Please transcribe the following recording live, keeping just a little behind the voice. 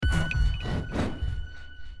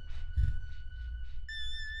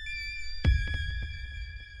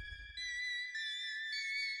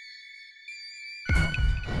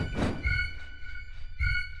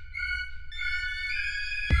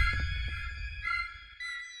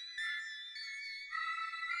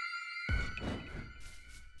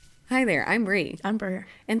Hi there, I'm Bri. I'm Ber.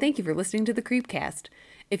 And thank you for listening to the Creepcast.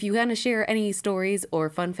 If you want to share any stories or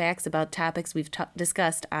fun facts about topics we've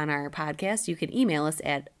discussed on our podcast, you can email us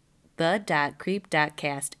at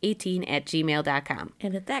the.creep.cast18@gmail.com.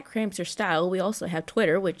 And if that cramps your style, we also have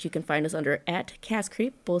Twitter, which you can find us under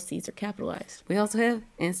 @castcreep. Both C's are capitalized. We also have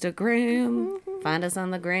Instagram. Find us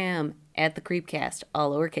on the gram at the Creepcast,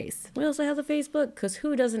 all lowercase. We also have the Facebook, because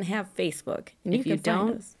who doesn't have Facebook? And If you can find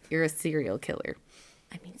don't, us. you're a serial killer.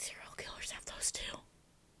 I mean, serial killers have those too.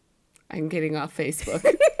 I'm getting off Facebook.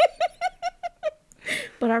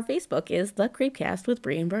 But our Facebook is The Creepcast with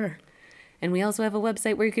Bri and Ber. And we also have a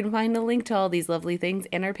website where you can find a link to all these lovely things,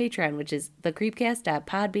 and our Patreon, which is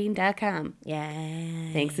thecreepcast.podbean.com. Yay.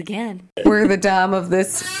 Thanks again. We're the dom of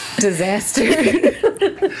this disaster.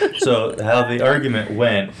 So how the argument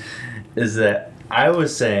went is that I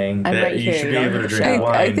was saying I'm that right you here, should be don't able to hit the drink show.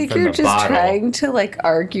 wine I think from you're the just bottle. trying to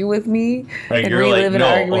argue with me Like and you're relive like, an no,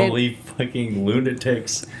 argument. only fucking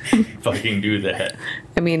lunatics fucking do that.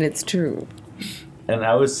 I mean, it's true. And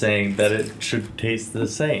I was saying that it should taste the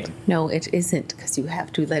same. No, it isn't, because you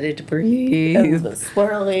have to let it breathe. And the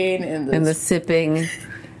swirling and And the sipping.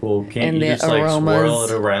 Well, can't And you the just like swirl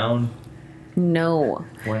aromas. it around? No,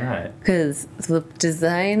 Why not? because the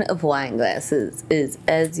design of wine glasses is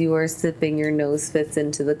as you are sipping, your nose fits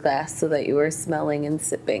into the glass so that you are smelling and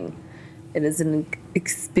sipping. It is an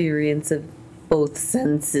experience of both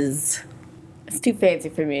senses. It's too fancy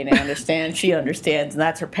for me to understand. She understands, and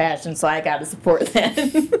that's her passion, so I gotta support that.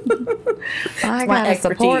 I my gotta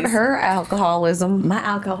support expertise. her alcoholism. My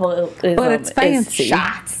alcoholism But it's fancy. is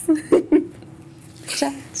shots.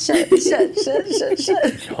 Shut.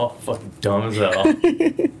 Y'all fucking dumb as hell.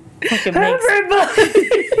 Fucking makes,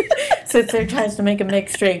 sits there, tries to make a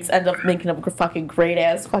mixed drinks, ends up making a fucking great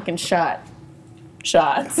ass fucking shots.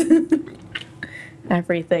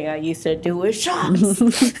 Everything I used to do was shots.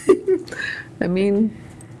 I mean,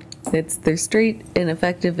 they're straight and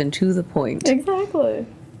effective and to the point. Exactly.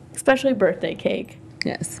 Especially birthday cake.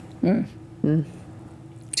 Yes. Too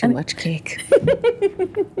much cake.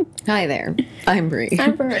 Hi there. I'm Bri.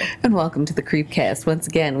 I'm Ber. And welcome to the Creepcast. Once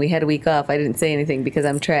again, we had a week off. I didn't say anything because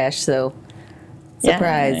I'm trash, so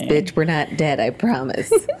surprise, Yay. bitch, we're not dead, I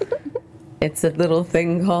promise. It's a little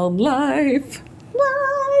thing called life.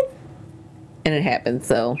 And it happened,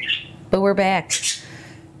 so. But we're back.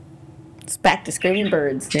 It's back to screaming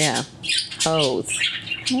birds. Yeah. Hoes.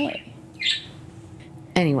 Hey.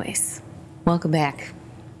 Anyways, welcome back.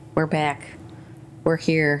 We're back. We're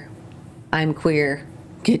here. I'm queer.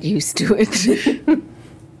 Get used to it.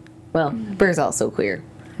 Well, Ber's also queer.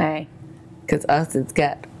 Hey. Because Austin's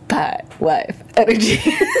got bi wife energy.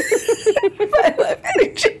 Bi wife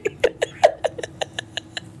energy.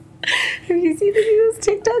 Have you seen any of those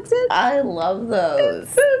TikToks yet? I love those.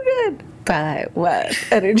 So good. Bi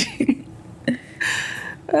wife energy.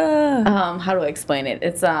 How do I explain it?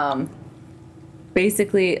 It's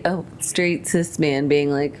Basically a straight cis man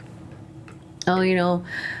being like, oh,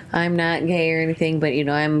 I'm not gay or anything, but,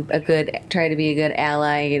 try to be a good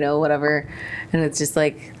ally, whatever. And it's just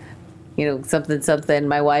like, something,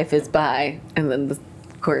 my wife is bi. And then the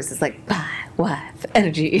chorus is like, bi wife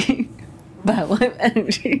energy. Bi wife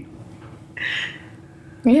energy.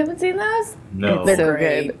 You haven't seen those? No. They're So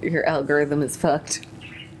great. good. Your algorithm is fucked.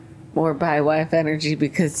 More bi wife energy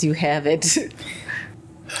because you have it.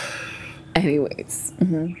 Anyways.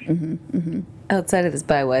 Outside of this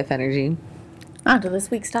bi wife energy. On to this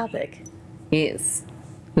week's topic. Is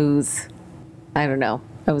who's I don't know.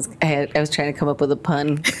 I was trying to come up with a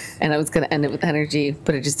pun and I was gonna end it with energy,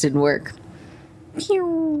 but it just didn't work.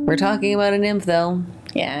 We're talking about a nymph though,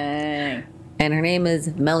 Yay. and her name is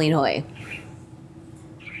Melinoe.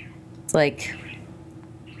 It's like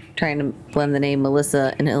trying to blend the name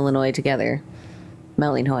Melissa and Illinois together.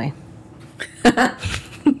 Melinoe. I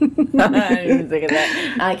didn't think of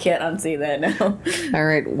that. I can't unsee that now. All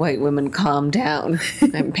right, white women, calm down.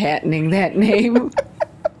 I'm patenting that name.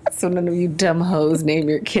 So none of you dumb hoes name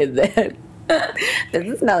your kid that. This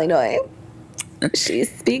is Melinoe. She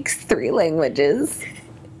speaks 3 languages.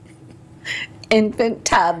 Infant,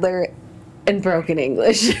 toddler, and broken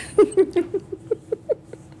English.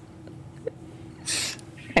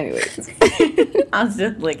 Anyways. I was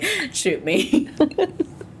just like, shoot me.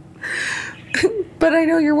 But I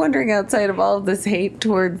know you're wondering, outside of all of this hate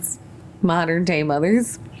towards modern day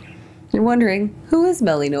mothers, you're wondering, who is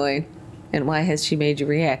Melinoe? And why has she made you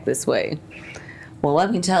react this way? Well,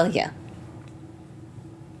 let me tell you.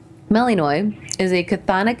 Melinoe is a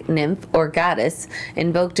chthonic nymph or goddess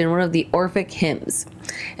invoked in one of the Orphic hymns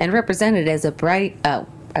and represented as a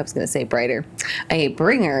brighter, a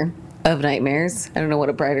bringer of nightmares. I don't know what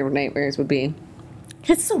a brighter of nightmares would be.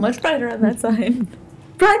 It's so much brighter on that side.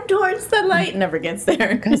 Run towards the light. Never gets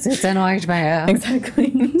there. Because it's a nightmare.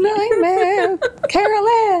 Exactly. Nightmare. Carol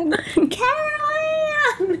Ann.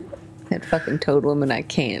 Caroline! That fucking toad woman, I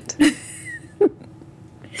can't.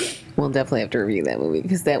 We'll definitely have to review that movie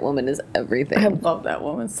because that woman is everything. I love that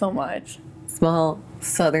woman so much. Small,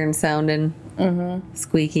 southern sounding,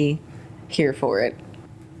 squeaky. Here for it.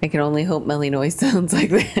 I can only hope Melinoe sounds like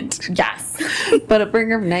that. Yes. But a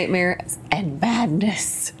bringer of nightmares and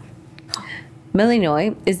madness.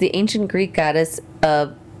 Melinoe is the ancient Greek goddess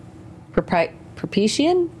of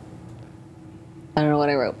propitiation? I don't know what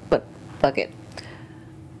I wrote, but fuck it.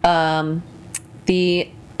 The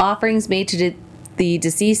offerings made to the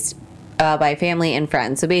deceased by family and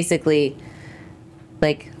friends. So basically,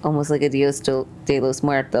 like almost like a Dios de los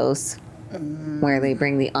Muertos, where they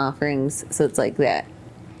bring the offerings. So it's like that.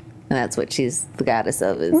 And that's what she's the goddess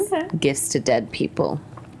of, is gifts to dead people.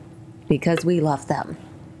 Because we love them.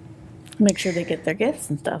 Make sure they get their gifts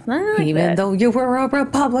and stuff. Even though you were a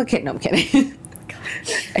Republican. No, I'm kidding.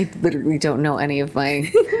 I literally don't know any of my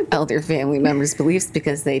elder family members' beliefs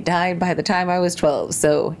because they died by the time I was 12.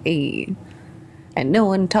 So, hey. And no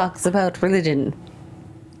one talks about religion.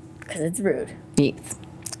 Because it's rude. Yes.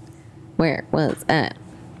 Where was I?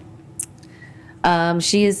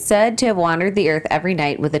 She is said to have wandered the earth every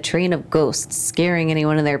night with a train of ghosts, scaring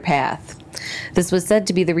anyone in their path. This was said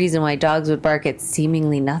to be the reason why dogs would bark at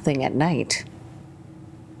seemingly nothing at night.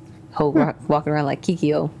 Walking around like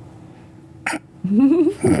Kikyo.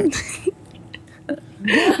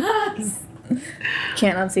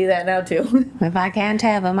 Can't unsee that now, too. If I can't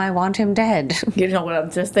have him, I want him dead. You know what I'm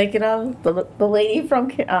just thinking of? The lady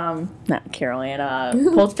from, not Carol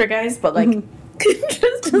Ann, Poltergeist, but like,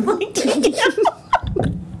 just like,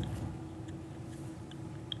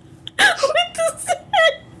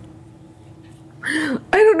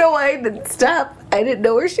 I don't know why I didn't stop. I didn't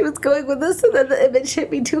know where she was going with this, and then the image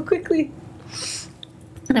hit me too quickly.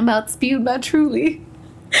 And I'm out spewed my truly.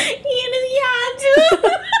 Inuyasha!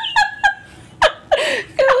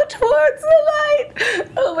 Go towards the light.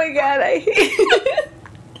 Oh my god, I hate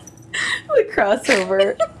the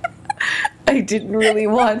crossover. I didn't really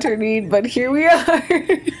want or need, but here we are.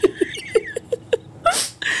 Please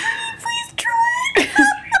try.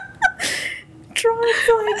 Draw it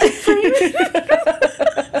so I can frame it.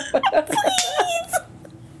 Please.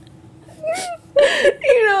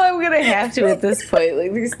 You know, I'm gonna have to at this point.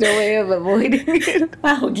 Like, there's no way of avoiding it.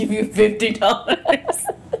 I'll give you $50.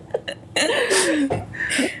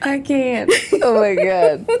 I can't. Oh my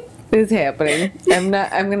god. It's happening. I'm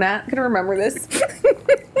not gonna remember this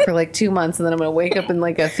for like 2 months, and then I'm gonna wake up in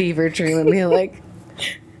like a fever dream and be like,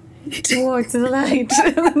 towards the light.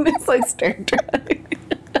 And then it's like start drawing.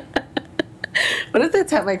 What if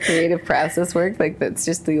that's how my creative process worked? Like, that's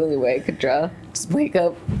just the only way I could draw. Just wake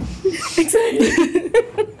up.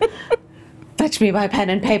 Fetch me my pen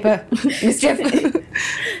and paper, mischief.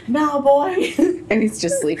 Now, boy. And he's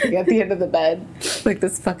just sleeping at the end of the bed. Like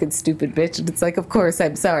this fucking stupid bitch. And it's like, of course,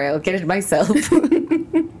 I'm sorry. I'll get it myself.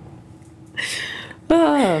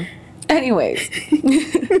 Anyways.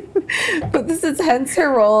 But this is hence her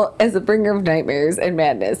role as a bringer of nightmares and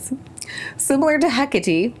madness. Similar to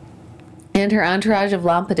Hecate and her entourage of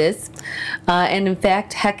Lampetus. And in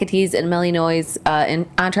fact, Hecate's and Melinoe's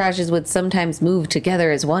entourages would sometimes move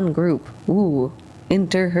together as one group. Ooh,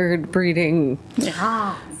 inter-herd breeding.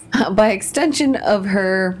 Yeah. By extension of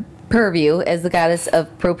her purview as the goddess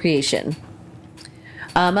of procreation.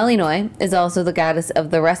 Melinoe is also the goddess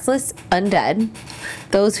of the restless undead,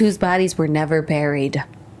 those whose bodies were never buried.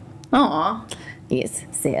 Aw. Yes,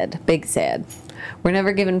 sad. Big sad. Were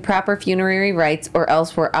never given proper funerary rites, or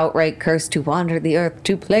else were outright cursed to wander the earth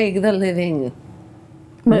to plague the living.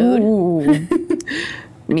 Mood. Ooh.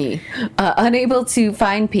 Me. Unable to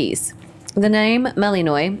find peace. The name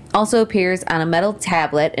Melinoe also appears on a metal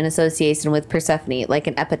tablet in association with Persephone, like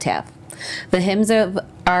an epitaph. The hymns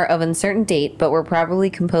are of uncertain date, but were probably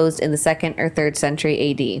composed in the 2nd or 3rd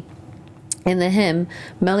century AD. In the hymn,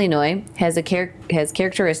 Melinoe has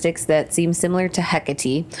characteristics that seem similar to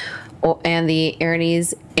Hecate, and the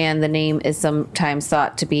Erinyes, and the name is sometimes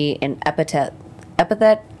thought to be an epithet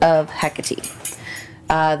of Hecate.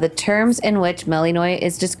 The terms in which Melinoe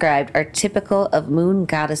is described are typical of moon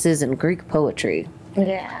goddesses in Greek poetry.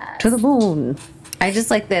 Yeah. To the moon. I just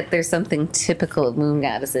like that there's something typical of moon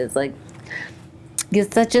goddesses. Like, you're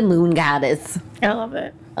such a moon goddess. I love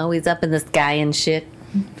it. Always up in the sky and shit.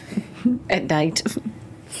 At night.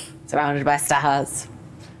 Surrounded by stars.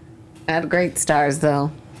 Not great stars,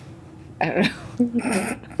 though. I don't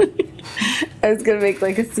know. I was going to make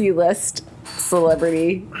like a C-list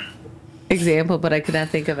celebrity example, but I could not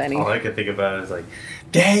think of any. All I could think about is like,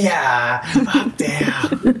 yeah, up there.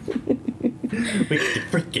 Look at the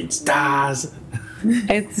freaking stars.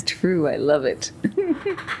 It's true. I love it.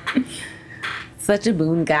 Such a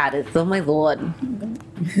moon goddess. Oh my lord. I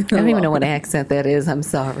don't even know what accent that is. I'm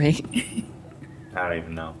sorry. I don't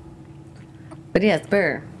even know. But yes,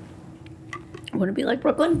 Ber. Wouldn't it be like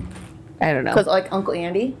Brooklyn? I don't know. Because like Uncle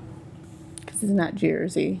Andy? Because it's not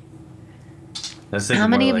Jersey. How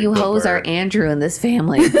many of you hoes are Andrew in this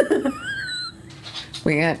family?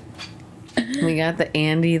 we got the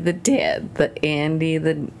Andy the dad, the Andy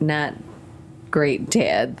the not great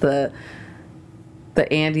dad, the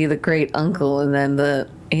Andy the great uncle, and then the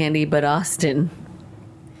Andy but Austin.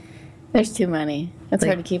 There's too many. It's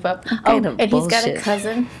hard to keep up. Kind of and he's got a bullshit.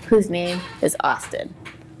 cousin whose name is Austin.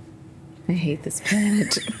 I hate this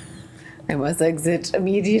planet. I must exit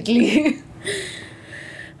immediately.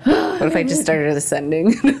 What if I just started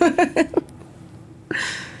ascending?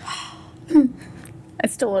 I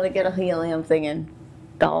still want to get a helium thing in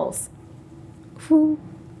dolls. Oh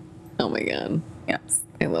my god. Yes.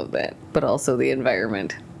 I love that. But also the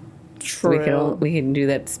environment. True. We can do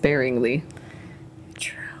that sparingly.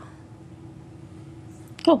 True.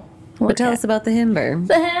 Oh. But tell us about the himber.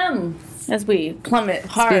 The him. As we plummet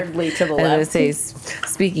hardly to the I was left. going to say,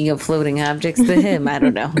 speaking of floating objects, the him, I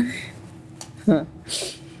don't know.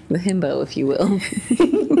 The himbo, if you will.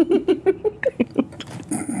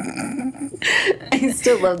 I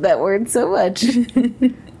still love that word so much.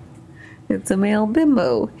 It's a male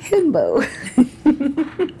bimbo. Himbo.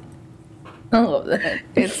 I love that.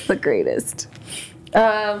 It's the greatest.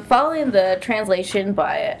 Following the translation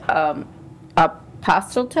by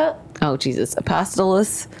Apostolate. Oh, Jesus.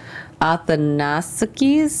 Apostolus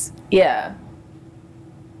Athanasakis. Yeah.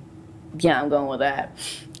 Yeah, I'm going with that.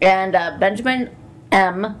 And Benjamin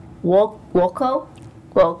M. Wolko?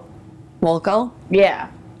 Wolko? Yeah.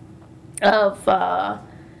 Of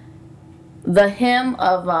the hymn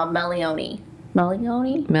of Melinoe.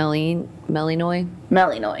 Melinoe? Melinoe?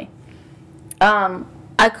 Melinoe.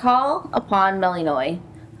 I call upon Melinoe,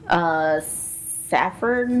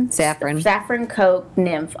 saffron coat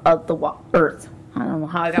nymph of the earth. I don't know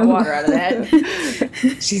how I got water out of that.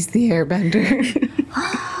 She's the airbender.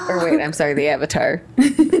 Or wait, I'm sorry, the avatar.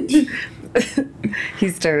 He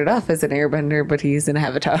started off as an airbender, but he's an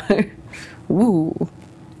avatar. Woo.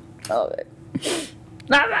 Love it.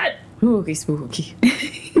 Not that. Spooky, spooky.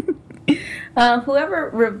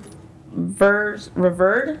 Whoever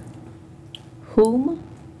revered whom?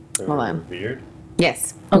 Hold on. Weird.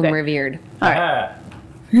 Yes, Okay. whom revered. All right.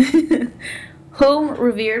 Whom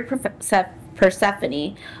revered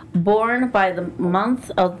Persephone, born by the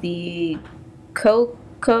month of the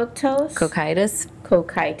Cocytus.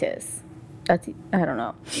 That's, I don't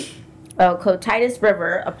know. Cocytus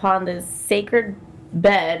River upon the sacred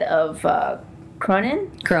bed of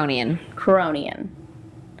Cronian,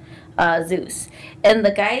 Zeus, in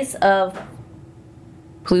the guise of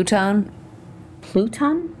Pluton.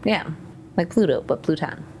 Pluton. Yeah, like Pluto, but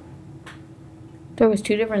Pluton. There was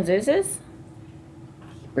two different Zeuses.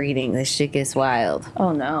 Reading this shit gets wild.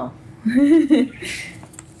 Oh no.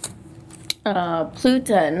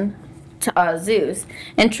 Pluton, Zeus,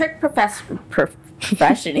 and trick profession.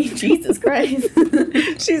 Jesus Christ.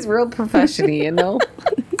 She's real professional, you know.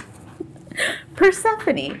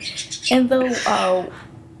 Persephone, and the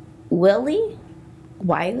Wiley.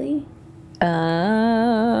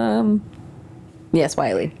 Yes,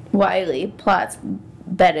 Wiley plots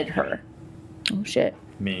bedded her. Oh shit.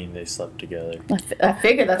 Meaning they slept together. I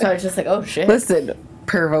figured that's why I was just like, oh shit. Listen,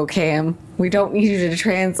 Pervo Cam, we don't need you to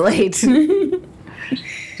translate. I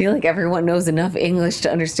feel like everyone knows enough English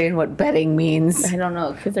to understand what betting means. I don't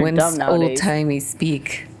know, because they're when dumb nowadays. old-timey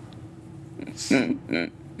speak.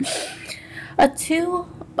 A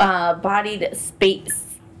two-bodied specter.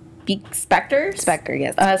 Spectre,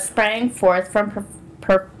 yes. Sprang forth from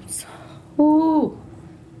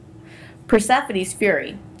Persephone's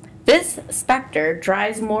fury. This specter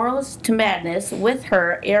drives mortals to madness with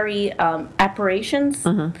her airy apparitions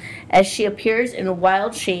as she appears in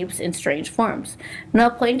wild shapes and strange forms.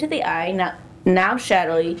 Now plain to the eye, now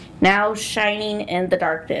shadowy, now shining in the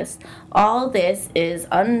darkness. All this is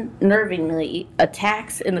unnervingly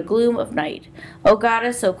attacks in the gloom of night. O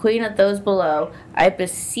goddess, O queen of those below, I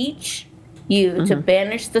beseech you to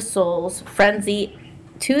banish the soul's frenzy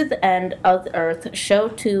to the end of the earth. Show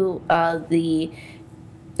to the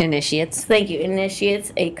Initiates. Thank you.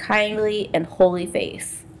 Initiates a kindly and holy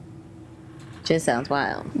face. Just sounds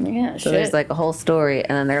wild. Yeah, So there's like a whole story,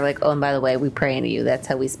 and then they're like, oh, and by the way, we pray into you. That's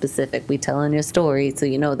how we specific. We telling you a story so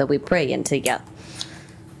you know that we pray into you.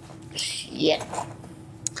 Yeah.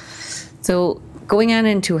 So going on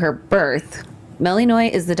into her birth, Melinoe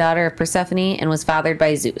is the daughter of Persephone and was fathered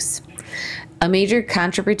by Zeus. A major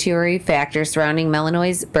contributory factor surrounding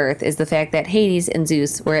Melinoe's birth is the fact that Hades and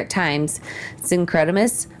Zeus were at times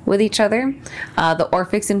synchronous with each other. The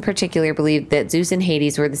Orphics in particular believed that Zeus and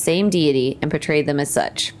Hades were the same deity and portrayed them as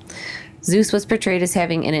such. Zeus was portrayed as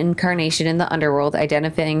having an incarnation in the underworld,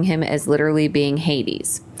 identifying him as literally being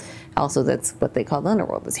Hades. Also, that's what they call the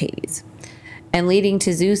underworld, is Hades. And leading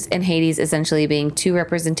to Zeus and Hades essentially being two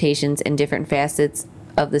representations in different facets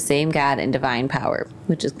of the same god and divine power,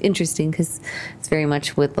 which is interesting because it's very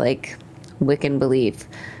much with like Wiccan belief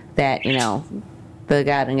that, you know, the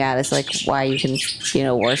god and goddess, like why you can, you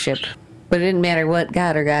know, worship. But it didn't matter what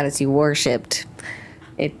god or goddess you worshipped.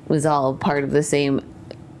 It was all part of the same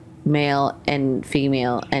male and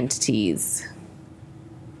female entities.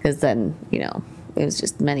 Because then, you know, it was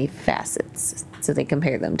just many facets. So they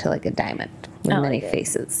compared them to like a diamond with many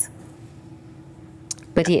faces.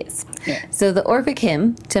 But yes. Yeah. So the Orphic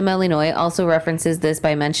hymn to Melinoe also references this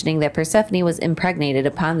by mentioning that Persephone was impregnated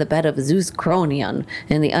upon the bed of Zeus Cronion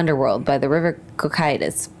in the underworld by the river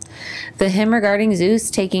Cocytus. The hymn regarding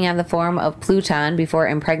Zeus taking on the form of Pluton before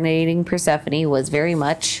impregnating Persephone was very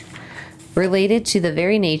much related to the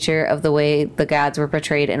very nature of the way the gods were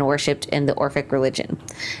portrayed and worshipped in the Orphic religion,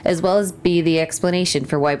 as well as be the explanation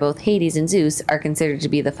for why both Hades and Zeus are considered to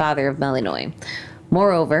be the father of Melinoe.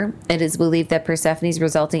 Moreover, it is believed that Persephone's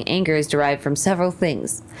resulting anger is derived from several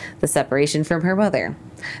things: the separation from her mother,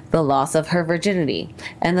 the loss of her virginity,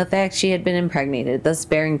 and the fact she had been impregnated, thus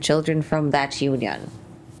bearing children from that union.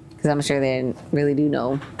 Because I'm sure they didn't really do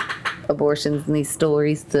no abortions in these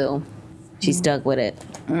stories, so she stuck with it.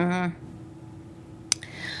 Mm-hmm.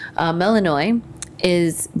 Melinoe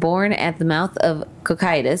is born at the mouth of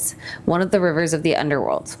Cocytus, one of the rivers of the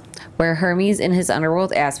underworld, where Hermes in his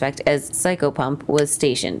underworld aspect as Psychopomp was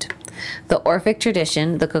stationed. The Orphic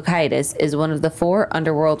tradition, the Cocytus, is one of the 4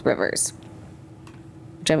 underworld rivers,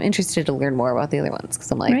 which I'm interested to learn more about the other ones,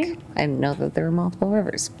 because I'm like, right. I didn't know that there were multiple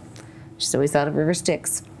rivers. Just always thought of river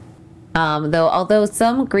Styx. Although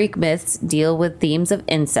some Greek myths deal with themes of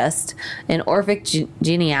incest, in Orphic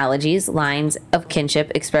genealogies, lines of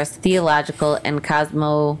kinship express theological and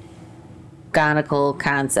cosmogonical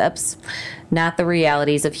concepts, not the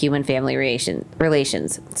realities of human family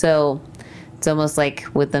relations. So it's almost like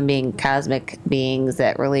with them being cosmic beings,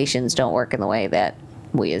 that relations don't work in the way that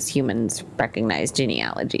we as humans recognize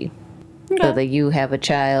genealogy. Okay. So that you have a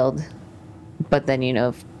child, but then, you know,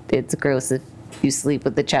 if it's gross if you sleep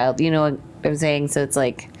with the child, you know what I'm saying? So it's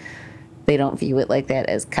like they don't view it like that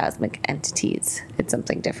as cosmic entities. It's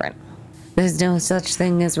something different. There's no such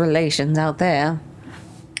thing as relations out there.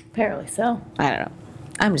 Apparently so. I don't know.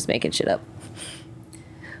 I'm just making shit up.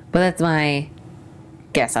 But that's my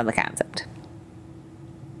guess on the concept.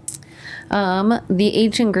 The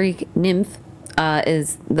ancient Greek nymph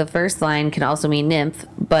is the first line can also mean nymph,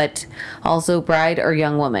 but also bride or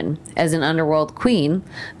young woman. As an underworld queen,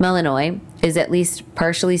 Melinoe is at least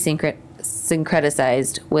partially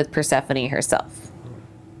syncretized with Persephone herself.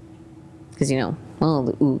 Because, you know, well,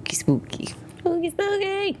 the ooky spooky. Ooky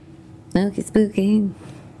spooky. Ooky spooky.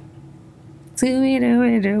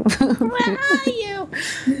 Scooby-Doo-Doo. Where are you?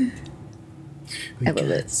 We I love got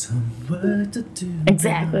it. some work to do.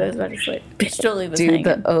 Exactly. I was about to say. Bitch totally was Dude, hanging.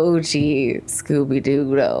 the OG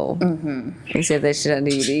Scooby-Doo, though. Mm-hmm. They said that shit on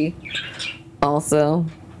DVD. Also,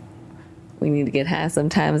 we need to get high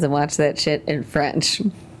sometimes and watch that shit in French.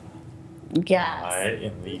 Yes. Why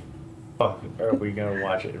in the fuck are we gonna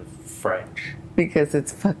watch it in French? Because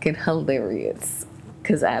it's fucking hilarious.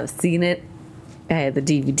 Because I've seen it. I had the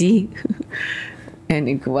DVD. And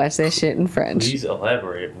you can watch that shit in French. Please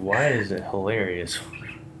elaborate. Why is it hilarious?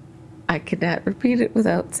 I could not repeat it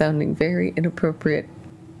without sounding very inappropriate.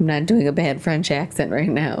 I'm not doing a bad French accent right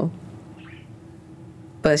now.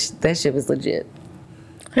 But that shit was legit.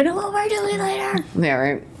 I know what we're doing later. Yeah,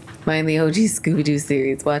 right. Find the OG Scooby-Doo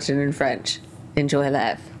series. Watch it in French. Enjoy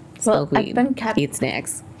life. Smoke weed. Eat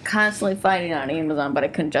snacks. Constantly finding it on Amazon, but I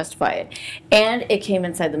couldn't justify it. And it came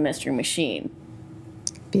inside the mystery machine.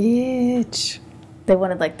 Bitch. They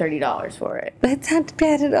wanted like $30 for it. That's not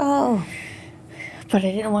bad at all. But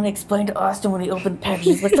I didn't want to explain to Austin when he opened the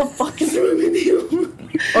package. What the fuck is wrong with you?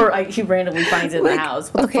 Or he randomly finds it in the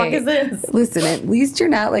house. What the fuck is this? Listen, at least you're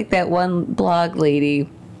not like that one blog lady.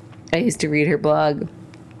 I used to read her blog.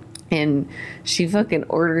 And she fucking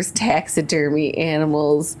orders taxidermy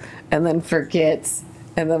animals and then forgets.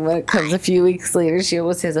 And then when it comes a few weeks later, she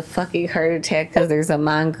almost has a fucking heart attack because there's a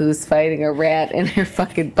mongoose fighting a rat in her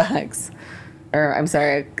fucking box. Or, I'm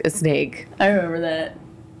sorry, a snake. I remember that.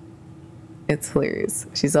 It's hilarious.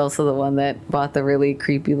 She's also the one that bought the really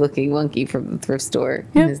creepy looking monkey from the thrift store.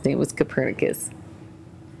 Yep. And his name was Copernicus.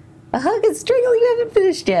 A hug and strangle, you haven't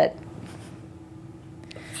finished yet.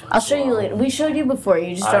 I'll show you later. We showed you before.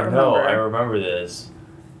 You just don't remember. I remember this.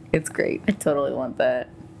 It's great. I totally want that.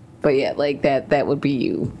 But yeah, like that would be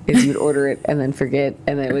you. If you'd order it and then forget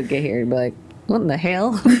and then it would get here and be like, what in the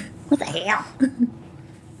hell? What the hell?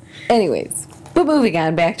 Anyways, but moving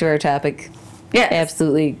on back to our topic. Yeah.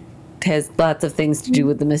 Absolutely has lots of things to do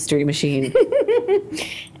with the mystery machine.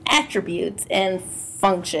 Attributes and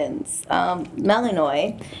functions.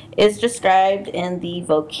 Melinoe is described in the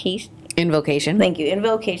vocation. Invocation. Thank you.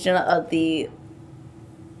 Invocation of the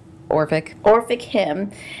Orphic. Orphic hymn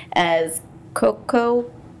as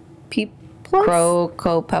Coco Peoplos?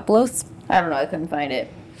 Crocopeplos. I don't know. I couldn't find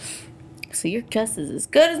it. So your guess is as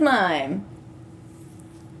good as mine.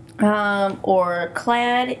 Or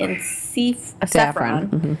clad in saffron.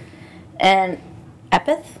 Mm-hmm. And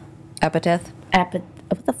epith? Epithet.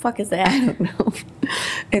 What the fuck is that? I don't know.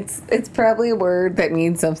 It's probably a word that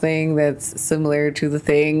means something that's similar to the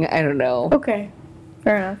thing. I don't know. Okay.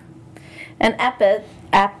 Fair enough. An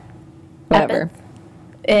Whatever. epith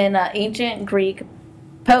in ancient Greek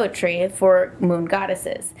poetry for moon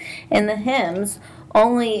goddesses. In the hymns,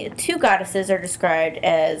 only two goddesses are described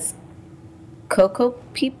as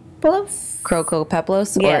Crocopeplos?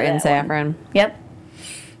 Crocopeplos Yeah, or in that saffron. Yep.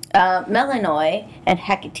 Melinoe and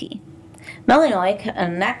Hecate. Melinoe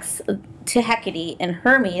connects to Hecate, and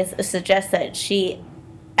Hermes suggests that she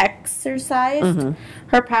exercised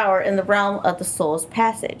her power in the realm of the soul's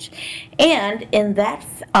passage, and in that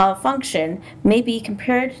function may be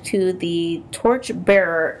compared to the torch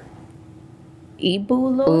bearer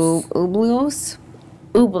Ubulus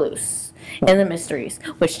in the mysteries,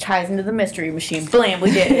 which ties into the mystery machine. Blam,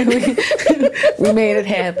 we did it. We made it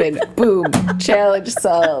happen. Boom. Challenge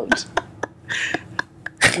solved.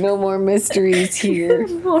 No more mysteries here.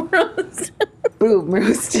 Boom.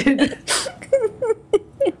 Roasted.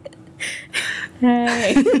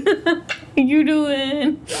 Hey, you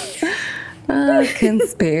doing?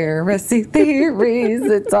 Conspiracy theories.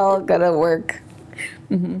 It's all gonna work.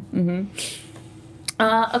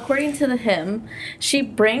 According to the hymn, she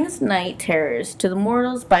brings night terrors to the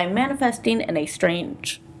mortals by manifesting in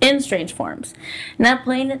strange forms, now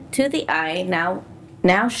plain to the eye, now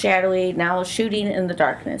shadowy, now shooting in the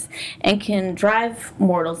darkness, and can drive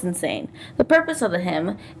mortals insane. The purpose of the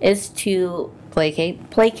hymn is to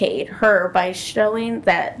placate her by showing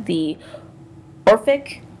that the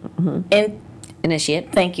Orphic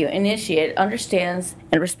initiate understands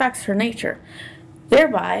and respects her nature,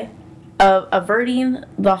 thereby averting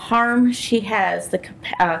the harm she has the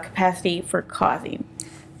capacity for causing.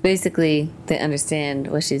 Basically, they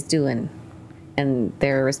understand what she's doing, and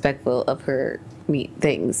they're respectful of her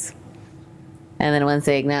things. And then once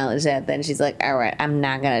they acknowledge that, then she's like, all right, I'm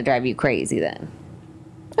not going to drive you crazy then.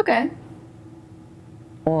 Okay.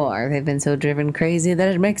 Or they've been so driven crazy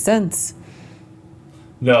that it makes sense.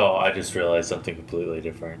 No, I just realized something completely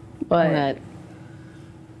different. But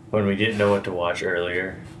When we didn't know what to watch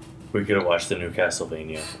earlier, we could have watched the new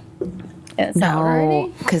Castlevania. it's out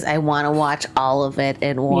already? because I want to watch all of it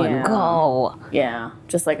in one go. Yeah,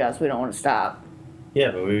 just like us, we don't want to stop.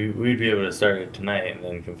 Yeah, but we'd be able to start it tonight and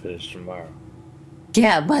then can finish tomorrow.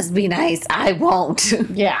 Yeah, it must be nice. I won't.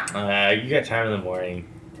 Yeah. You got time in the morning.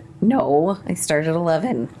 No, I start at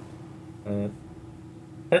 11.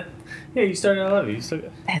 Yeah, you start at 11. You still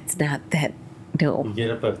got... That's not that. No. You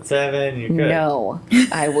get up at 7, you're good. No,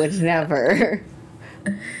 I would never.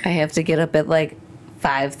 I have to get up at like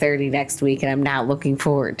 5:30 next week, and I'm not looking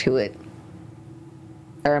forward to it.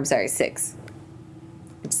 Or I'm sorry, 6.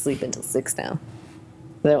 I sleep until 6 now.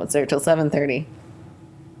 I don't start till 7:30.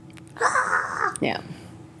 Yeah.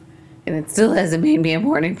 And it still hasn't made me a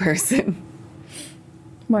morning person.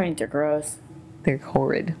 Mornings are gross. They're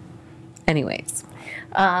horrid. Anyways.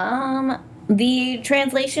 The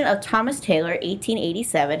translation of Thomas Taylor,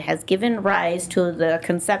 1887, has given rise to the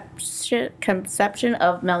conception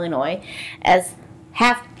of Melinoe as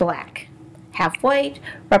half black, half white,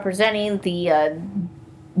 representing the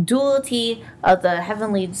duality of the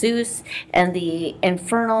heavenly Zeus and the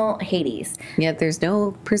infernal Hades. Yet there's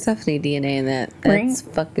no Persephone DNA in that. That's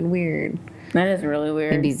fucking weird. That is really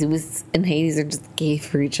weird. Maybe Zeus and Hades are just gay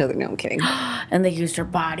for each other. No, I'm kidding. And they used her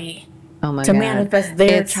body Oh my to God. manifest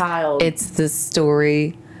their child. It's the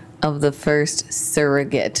story of the first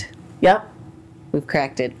surrogate. Yep. We've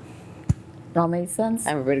cracked it. It all made sense.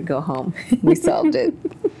 Everybody go home. We solved it.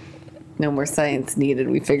 No more science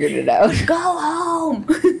needed. We figured it out. Go home.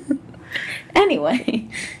 Anyway.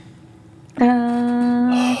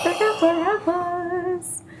 I forgot what I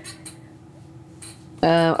was.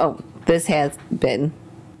 This has been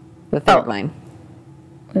the third line.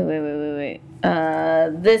 Wait.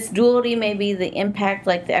 This duality may be the impact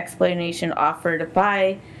like the explanation offered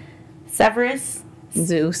by Severus.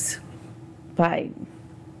 Zeus.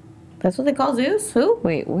 That's what they call Zeus? Who?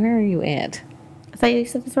 Wait, where are you at? I thought you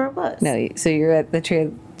said that's where it was. No, so you're at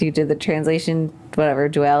you did the translation, whatever,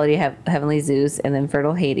 duality, heavenly Zeus, and then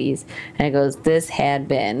fertile Hades. And it goes, this had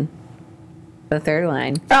been the third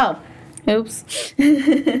line. Oh, oops.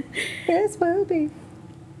 This will be.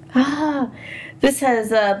 This has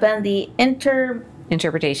been the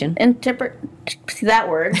Interpretation. that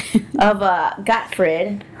word of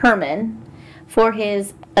Gottfried Hermann for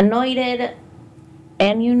his annotated.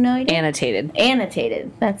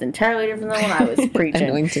 Annotated. That's entirely different than what I was preaching.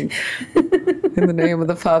 Anointing. In the name of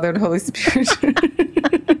the Father and Holy Spirit.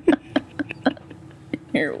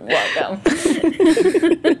 You're welcome.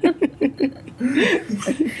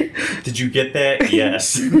 Did you get that?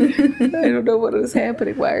 Yes. I don't know what is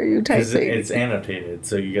happening. Why are you typing? It's annotated,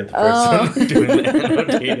 so you get the person doing the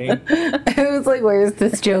annotating. I was like, where's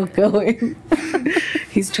this joke going?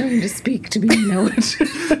 He's trying to speak to me, you know it.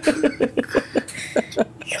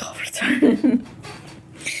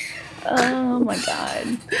 Oh my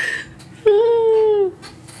god.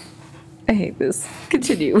 I hate this.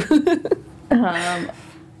 Continue. The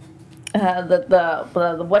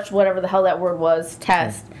whatever the hell that word was,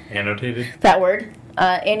 test. Annotated? That word.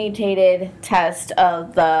 Annotated test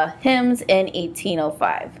of the hymns in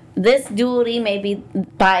 1805. This duality may be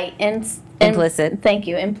by Implicit. Thank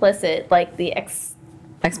you, implicit, like the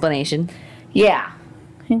Explanation. Yeah.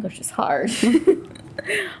 English is hard.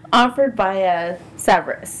 Offered by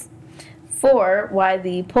Severus. For why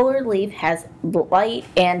the polar leaf has light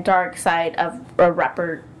and dark side of a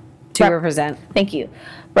represent. Thank you.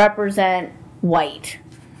 Represent white.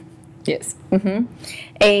 Yes.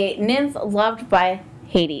 A nymph loved by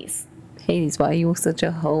Hades. Hades, why are you such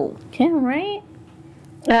a hoe? Yeah, right?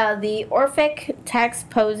 The Orphic text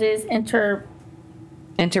poses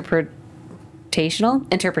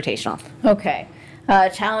Interpretational. Okay.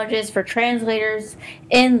 Challenges for translators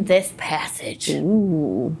in this passage.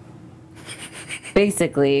 Ooh.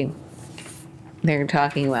 Basically, they're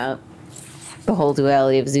talking about the whole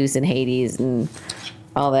duality of Zeus and Hades and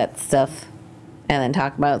all that stuff. And then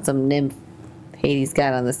talk about some nymph Hades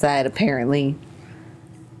got on the side, apparently.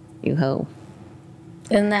 You hoe.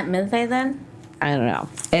 Isn't that Mythai then? I don't know.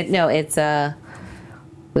 It's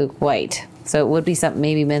Luke White. So it would be something,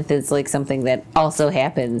 maybe Myth is like something that also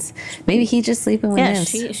happens. Maybe he's just sleeping with nymphs.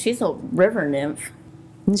 She's a river nymph.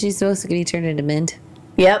 Isn't she supposed to be turned into mint?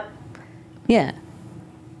 Yep. Yeah.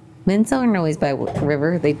 Mints aren't always by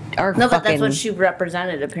river. They are No, but fucking that's what she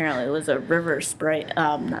represented, apparently. It was a river sprite.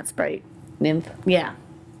 Not sprite. nymph. Yeah.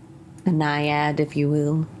 A naiad, if you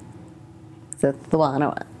will. That's the one I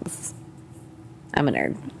was. I'm a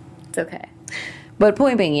nerd. It's okay. But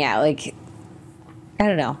point being, yeah, like, I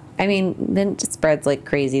don't know. I mean, then it spreads like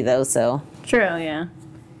crazy, though, so. True, yeah.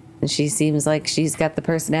 And she seems like she's got the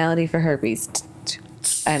personality for herpes.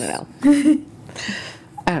 I don't know.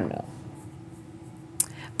 I don't know.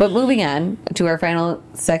 But moving on to our final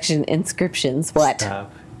section, inscriptions. What?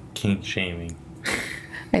 Stop kink shaming.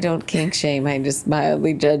 I don't kink shame. I just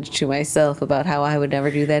mildly judge to myself about how I would never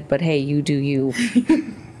do that. But hey, you do you.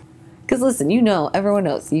 Because listen, everyone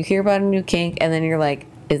knows. You hear about a new kink, and then you're like,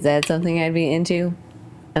 is that something I'd be into?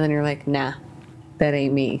 And then you're like, nah, that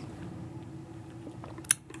ain't me.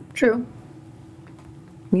 True.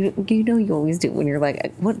 You always do when you're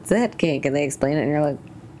like, what's that kink? And they explain it, and you're like,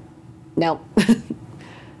 nope.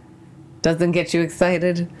 Doesn't get you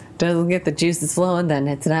excited, doesn't get the juices flowing, then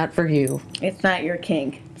it's not for you. It's not your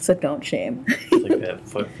kink, so don't shame. It's like that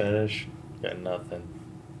foot fetish. Got nothing.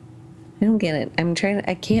 I don't get it.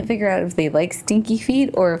 I can't figure out if they like stinky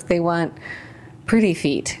feet or if they want pretty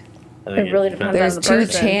feet. I think It really depends There's on the two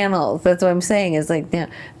person. channels. That's what I'm saying. Is like, now,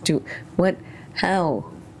 how?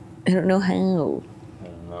 I don't know how. I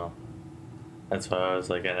don't know. That's why I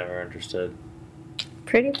was like, I never understood.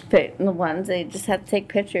 Pretty the ones, they just have to take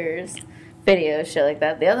pictures, videos, shit like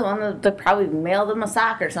that. The other one, they probably mailed them a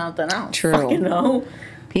sock or something. I don't True. fucking know.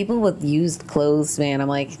 People with used clothes, man, I'm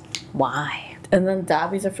like, why? And then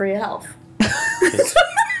Dobby's a free elf.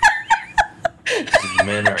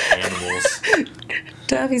 Men are animals.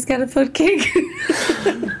 Daffy's got a foot kink.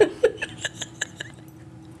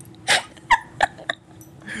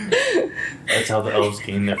 That's how the elves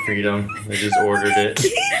gain their freedom. They just ordered it.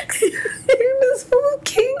 You're just full of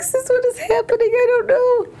kinks is what is happening. I don't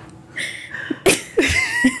know.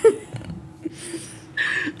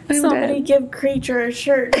 Somebody give Creature a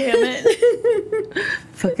shirt, damn it.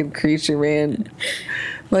 Fucking creature, man.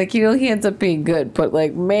 Like, you know, he ends up being good, but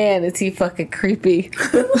like, man, is he fucking creepy.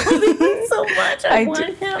 So much. I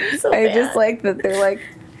want him so I bad. just like that they're like,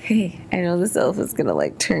 hey, I know this elf is gonna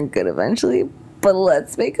like turn good eventually, but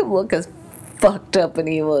let's make him look as fucked up and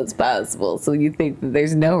evil as possible. So you think that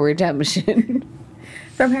there's no redemption.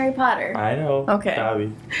 From Harry Potter. I know. Okay.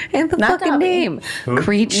 Dobby. And the Not fucking Dobby. name. Who?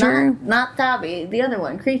 Creature? Not Dobby. The other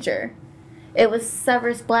one, Creature. It was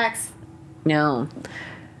Severus Black's. No.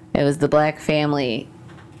 It was the Black family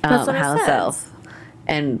That's what it house says.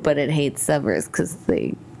 elf. But it hates Severus because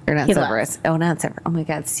they... Or not He Severus. Oh, not Severus. Oh my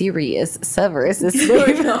god, Sirius. Severus is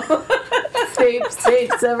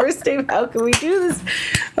Snape, Severus, Snape. How can we do this?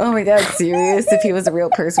 Oh my god, Sirius, if he was a real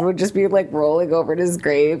person, would just be like rolling over in his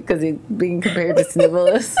grave because he's being compared to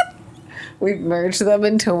Snivellus. We've merged them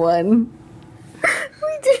into one.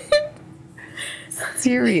 We did.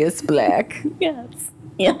 Sirius Black Yes.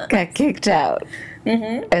 Yeah. got kicked out.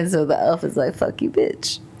 Mm-hmm. And so the elf is like, fuck you,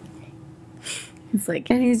 bitch. It's like,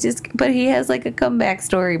 And he's just, but he has like a comeback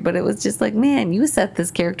story, but it was just like, man, you set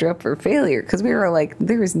this character up for failure. Because we were like,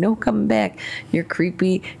 there is no coming back. You're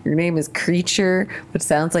creepy. Your name is Creature, which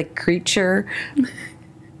sounds like creature,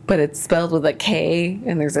 but it's spelled with a K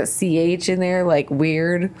and there's a CH in there, like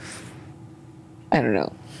weird. I don't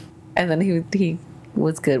know. And then he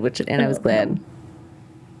was good, and I was glad.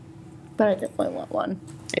 but I definitely want one.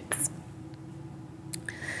 It's,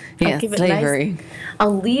 yeah, give it slavery.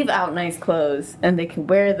 I'll leave out nice clothes and they can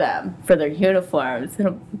wear them for their uniforms.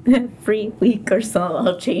 And every week or so,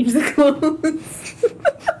 I'll change the clothes.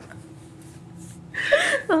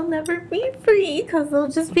 They'll never be free because they'll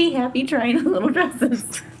just be happy trying on little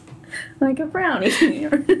dresses. Like a brownie.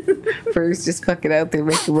 First, just fucking out there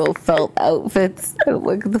making little felt outfits. I'm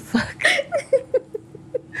like, what the fuck?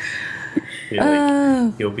 You're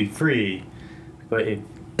like, you'll be free, but if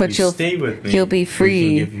you you'll stay with me, you'll be we free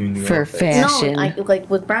can give you new for outfits. fashion. No, like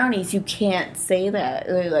with brownies, you can't say that.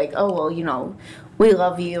 They're like, oh, well, you know, we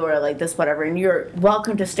love you or like this, whatever. And you're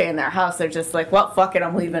welcome to stay in their house. They're just like, well, fuck it,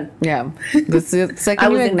 I'm leaving. Yeah. The second I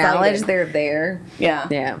you was acknowledge invited. they're there. Yeah.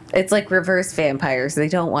 Yeah. It's like reverse vampires. They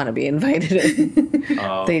don't want to be invited in.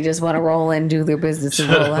 They just want to roll in, do their business, and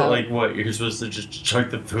roll out. Like what? You're supposed to just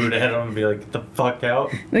chuck the food at them and be like, "Get the fuck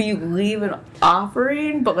out." You leave an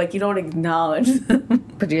offering, but like you don't acknowledge them.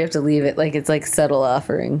 But you have to leave it like it's like subtle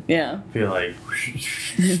offering. Yeah. Be like,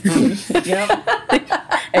 Yep.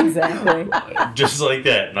 Exactly. just like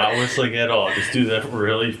that, not whistling at all. Just do that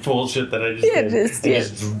really bullshit that I just Yeah, did. just- And yeah.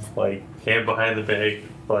 just like hand behind the bag,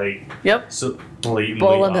 like Yep. so blatantly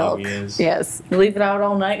Bowl of milk. obvious. Yes. You leave it out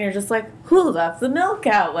all night and you're just like, who left the milk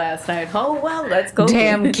out last night? Oh, well, let's go.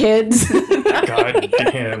 Damn kids. God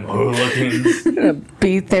damn hooligans. Gonna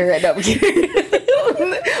beat their head up. What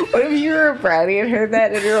if you were a brownie and heard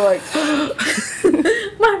that and you're like,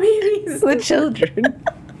 My babies. the children.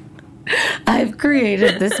 I've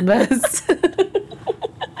created this mess.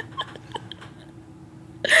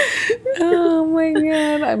 Oh my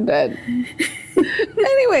god, I'm dead.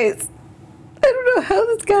 Anyways, I don't know how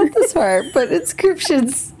this got this far, but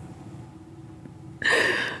inscriptions.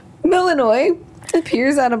 Melinoe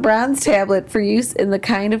appears on a bronze tablet for use in the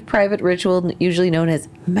kind of private ritual usually known as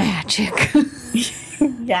magic.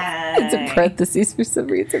 Yeah. It's in parentheses for some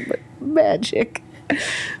reason, but magic.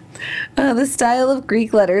 The style of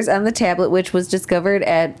Greek letters on the tablet, which was discovered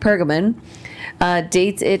at Pergamon,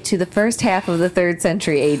 dates it to the first half of the 3rd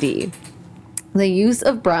century AD. The use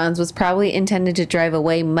of bronze was probably intended to drive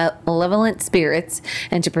away malevolent spirits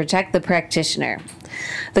and to protect the practitioner.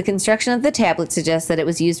 The construction of the tablet suggests that it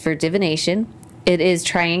was used for divination. It is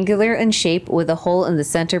triangular in shape with a hole in the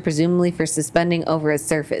center, presumably for suspending over a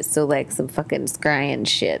surface. So like some fucking scrying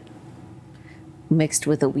shit mixed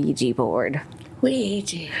with a Ouija board.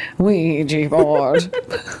 Ouija. Ouija board.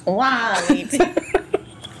 Wow.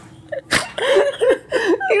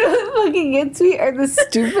 You know what fucking gets me are the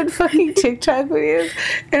stupid fucking TikTok videos,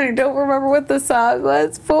 and I don't remember what the song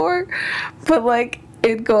was for, but like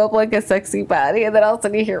it'd go up like a sexy body, and then all of a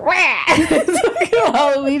sudden you hear wah! It's fucking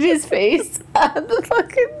Waluigi's face on the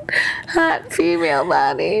fucking hot female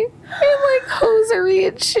body, and like hosiery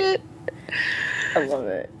and shit. I love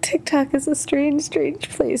it. TikTok is a strange, strange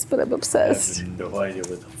place, but I'm I obsessed. have no idea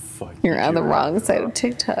what the fuck. You're on the doing. wrong side of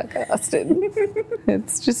TikTok, Austin.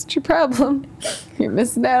 It's just your problem. You're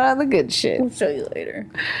missing out on the good shit. I'll show you later.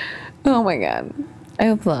 Oh my god. I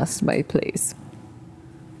have lost my place.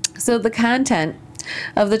 So the content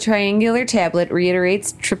of the triangular tablet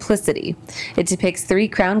reiterates triplicity. It depicts 3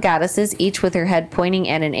 crowned goddesses, each with her head pointing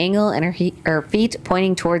at an angle and her feet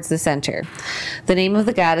pointing towards the center. The name of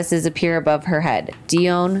the goddesses appear above her head: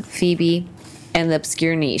 Dione, Phoebe, and the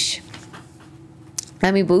obscure niche.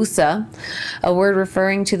 Amibusa, a word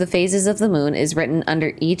referring to the phases of the moon, is written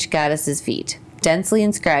under each goddess's feet. Densely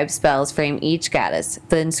inscribed spells frame each goddess.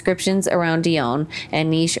 The inscriptions around Dione and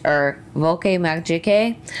Niche are voce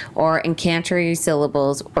magicae, or incantatory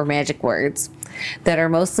syllables or magic words, that are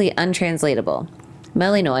mostly untranslatable.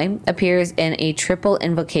 Melinoe appears in a triple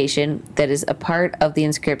invocation that is a part of the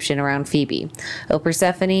inscription around Phoebe. O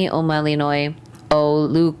Persephone, O Melinoe, O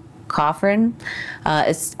Leucophron.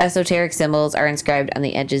 Esoteric symbols are inscribed on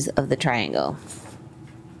the edges of the triangle.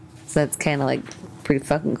 So that's kind of like pretty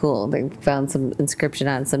fucking cool. They found some inscription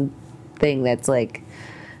on some thing that's like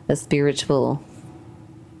a spiritual.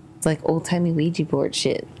 It's like old timey Ouija board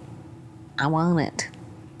shit. I want it.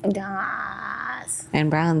 Yes. And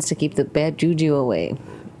bronze to keep the bad juju away.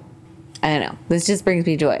 I don't know. This just brings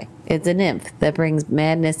me joy. It's a nymph that brings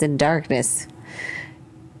madness and darkness.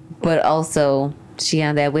 But also, she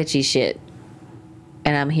on that witchy shit.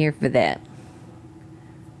 And I'm here for that.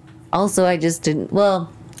 Also, I just didn't... Well,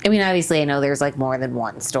 I mean, obviously, I know there's, like, more than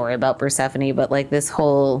one story about Persephone. But, like, this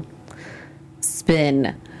whole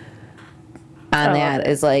spin on that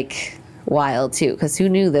is, like, wild, too. Because who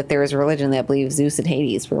knew that there was a religion that believed Zeus and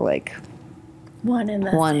Hades were, like... One in the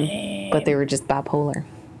same. But they were just bipolar.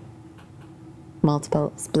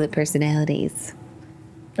 Multiple split personalities.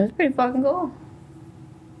 That's pretty fucking cool.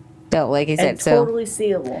 No, like I said, And totally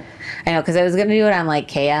seeable. I know, because I was gonna do it on like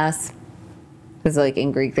chaos, because like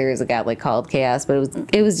in Greek there is a god like called chaos, but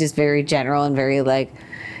it was just very general and very like,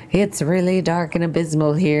 it's really dark and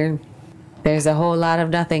abysmal here. There's a whole lot of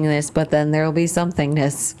nothingness, but then there will be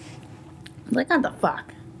somethingness. Like, what the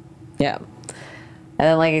fuck? Yeah. And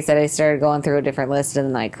then, like I said, I started going through a different list, and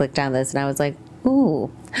then I clicked on this, and I was like,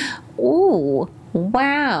 ooh,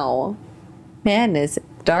 wow, madness,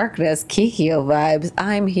 darkness, Kikyo vibes.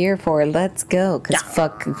 I'm here for it. Let's go. Because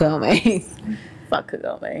fuck Kagome. Fuck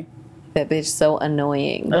Kagome. That bitch so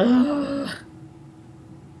annoying. I'm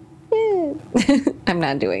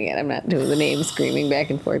not doing it. I'm not doing the name screaming back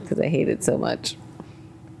and forth because I hate it so much.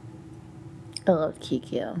 I love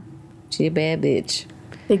Kikyo. She a bad bitch.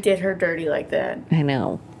 They did her dirty like that. I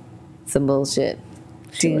know. Some bullshit.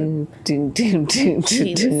 She was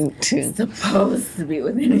supposed to be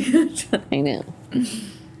with Inuyasha. I know.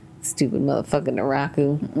 Stupid motherfucking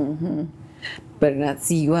Naraku. Mm-hmm. Better not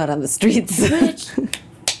see you out on the streets. Bitch. Could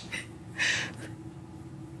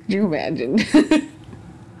you imagine?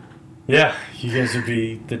 Yeah, you guys would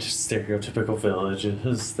be the just stereotypical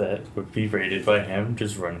villages that would be raided by him,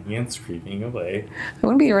 just running and screaming away. I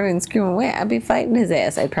wouldn't be running and screaming away. I'd be fighting his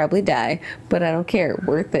ass. I'd probably die, but I don't care.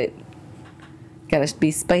 Worth it. Gotta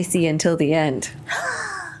be spicy until the end.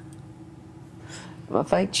 I'm gonna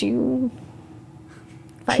fight you.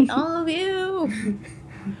 Fight all of you.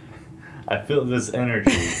 I feel this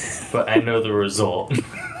energy, but I know the result.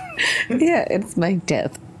 Yeah, it's my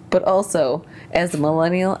death. But also, as a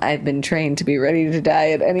millennial, I've been trained to be ready to die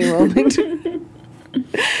at any moment.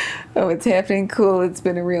 Oh, it's happening. Cool. It's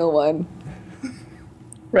been a real one.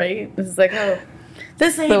 Right? It's like, oh,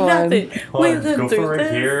 this ain't The one. nothing. Hold We on, lived go through for right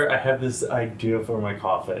this. here. I have this idea for my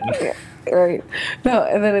coffin. Right. No,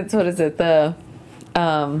 and then it's, what is it? The,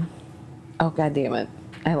 oh, God damn it.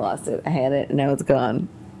 I lost it. I had it, and now it's gone.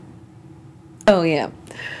 Oh, yeah.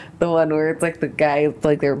 The one where it's like the guy,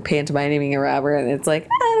 like they're pantomiming a robber, and it's like,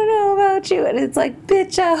 I don't know about you. And it's like,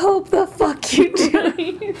 bitch, I hope the fuck you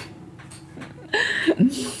do.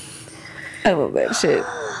 I love that shit.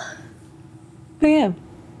 But yeah,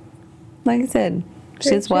 like I said,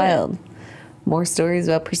 shit's wild. More stories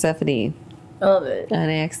about Persephone I love it. on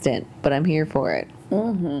accident, but I'm here for it.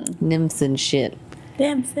 Mm-hmm. Nymphs and shit.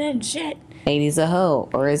 Them said shit. Hades a hoe,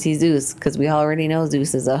 or is he Zeus? Because we already know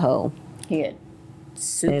Zeus is a hoe. He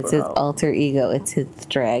super It's his hoe. alter ego. It's his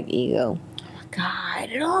drag ego. God,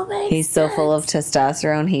 it all makes He's so sense. full of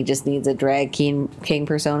testosterone, he just needs a drag king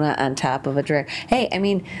persona on top of a drag. Hey, I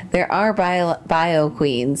mean, there are bio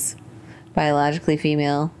queens, biologically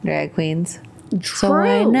female drag queens. True, So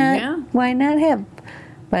why not? yeah. Why not have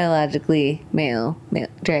biologically male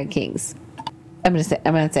drag kings? I'm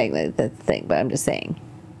not saying that that's the thing, but I'm just saying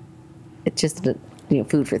it's just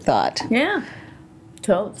food for thought. Yeah.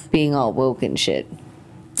 Totes. Being all woke and shit.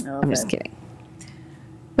 I'm just kidding.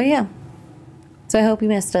 But yeah. So I hope you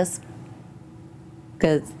missed us.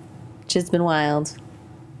 Because it's just been wild.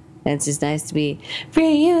 And it's just nice to be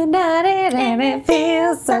reunited and it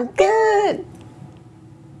feels so good.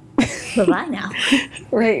 Bye-bye now.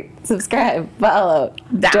 Rate, subscribe, follow,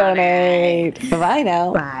 donate. Bye-bye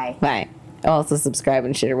now. Bye. Bye. Also subscribe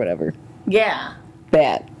and shit or whatever. Yeah.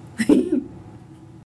 Bad.